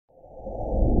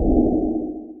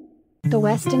The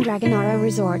Westin Dragonara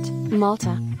Resort,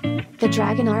 Malta. The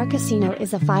Dragonara Casino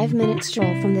is a 5-minute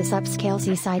stroll from this upscale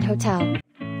seaside hotel.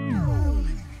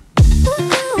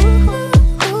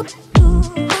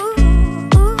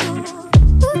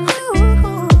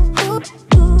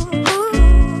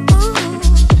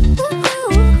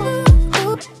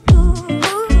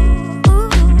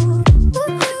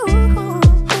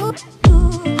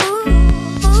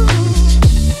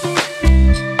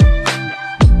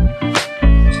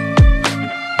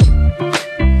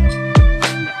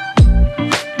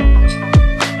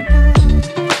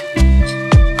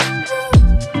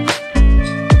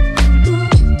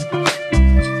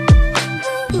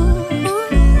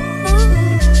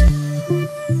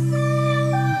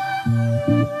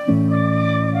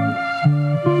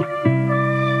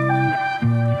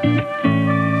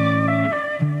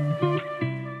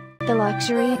 The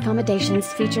luxury accommodations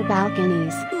feature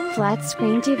balconies,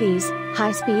 flat-screen TVs,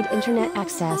 high-speed internet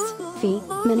access,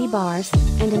 minibars,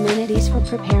 and amenities for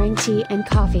preparing tea and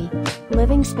coffee.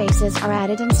 Living spaces are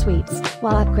added in suites,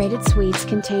 while upgraded suites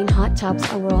contain hot tubs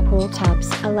or whirlpool tubs.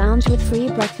 A lounge with free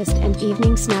breakfast and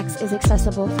evening snacks is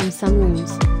accessible from some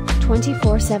rooms.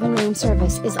 24/7 room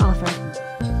service is offered.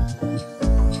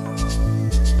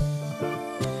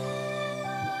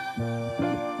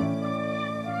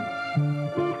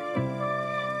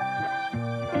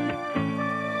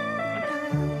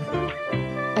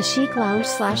 A chic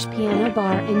lounge/piano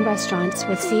bar and restaurants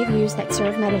with sea views that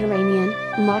serve Mediterranean,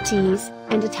 Maltese,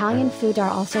 and Italian food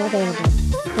are also available.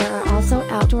 There are also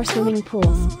outdoor swimming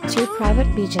pools, 2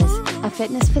 private beaches, a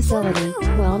fitness facility,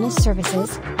 wellness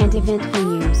services, and event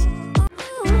venues.